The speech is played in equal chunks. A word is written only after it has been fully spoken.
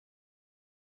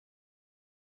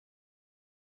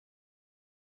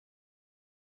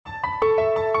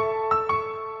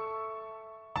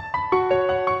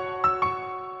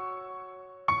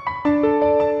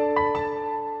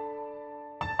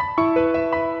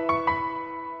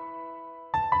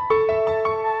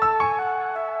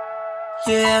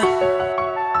Yeah,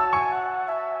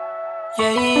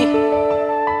 yeah.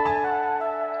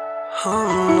 Oh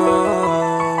no.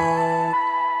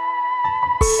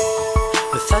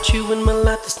 Without you in my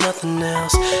life, there's nothing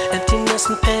else. Emptiness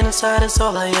and pain inside is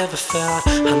all I ever felt.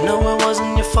 I know it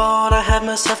wasn't your fault, I had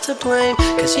myself to blame.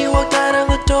 Cause you walked out of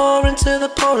the door into the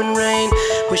pouring rain,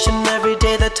 wishing every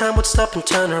day that time would stop and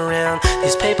turn around.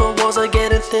 These paper walls are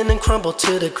getting thin and crumble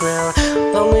to the ground.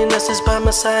 Loneliness is by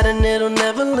my side and it'll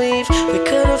never leave. We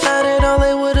could have had it all,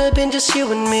 it would have been just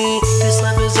you and me. This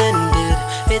love is ended,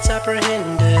 it's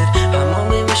apprehended. I'm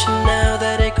only wishing now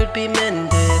that it could be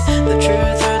mended. The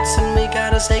truth hurts and we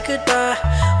gotta say goodbye.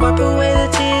 Wipe away the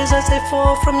tears as they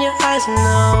fall from your eyes.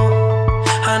 No,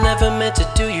 I never meant to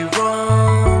do you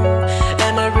wrong,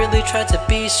 and I really tried to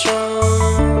be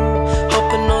strong,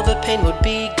 hoping all the pain would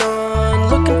be gone.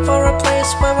 Looking for a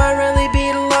place where I really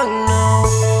belong. No,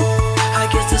 I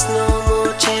guess there's no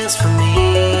more chance for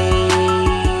me.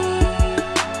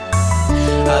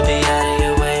 I'll be out of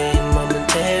your way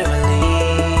momentarily.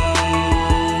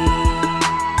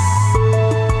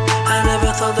 I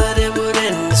never thought that it would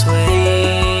end this way.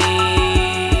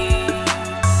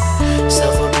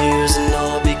 Self-abuse and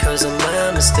all because of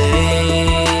my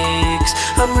mistakes.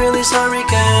 I'm really sorry,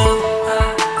 girl.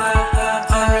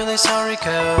 I'm really sorry,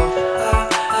 girl.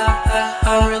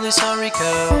 I'm really sorry,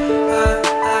 girl.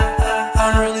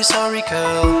 I'm really sorry,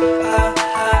 girl.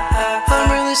 I'm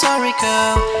really sorry,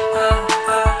 girl.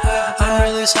 I'm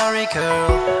really sorry, girl.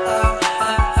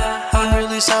 I'm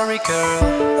really sorry, girl.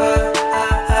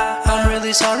 I'm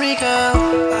really sorry, girl.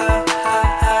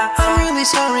 I'm really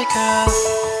sorry, girl.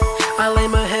 I lay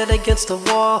my head against the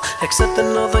wall,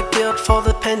 accepting all the guilt for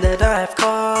the pain that I have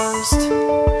caused.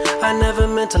 I never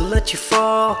meant to let you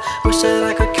fall. Wish that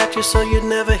I could catch you so you'd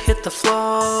never hit the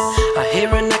floor. I hear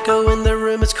an echo in the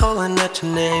room, it's calling out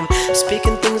your name,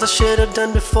 speaking things I should have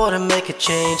done before to make a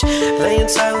change. Lay in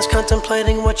silence,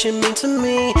 contemplating what you mean to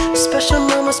me. Special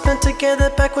moments spent together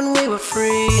back when we were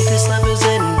free. This love is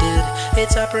ended,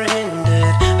 it's apprehended.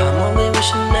 I'm only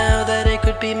wishing now that it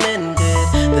could be mended.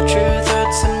 The truth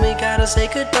hurts and we gotta say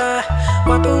goodbye.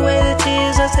 Wipe away the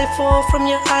tears as they fall from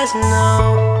your eyes.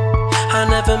 No, I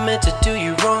never meant to do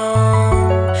you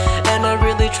wrong, and I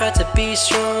really tried to be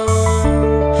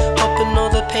strong, hoping all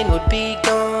the pain would be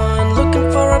gone. Looking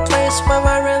for a place where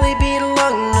I really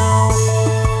belong. No,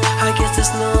 I guess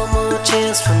there's no more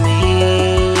chance for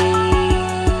me.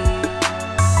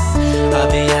 I'll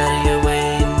be out of your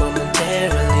way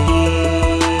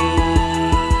momentarily.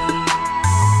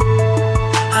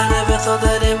 I never thought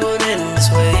that it would end this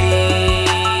way.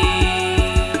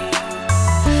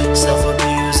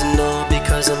 Self-abuse and all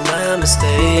because of my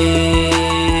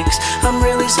mistakes. I'm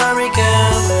really sorry,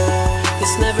 girl.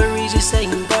 It's never easy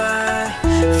saying bye.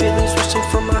 Feelings rushing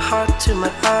from my heart to my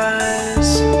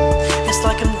eyes. It's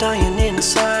like I'm dying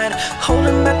inside,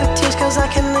 holding back the tears cause I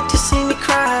can't let you see me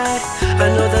cry. I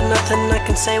know that nothing I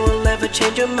can say will ever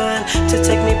change your mind, to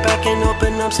take me back and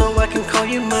open up so I can call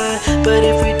you mine. But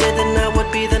if we did, then I would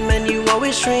be the man you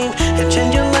always dreamed, and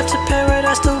change your life to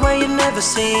paradise the way it never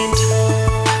seemed.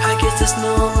 I guess there's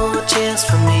no more chance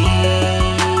for me.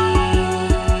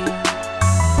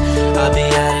 I'll be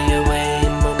out of your way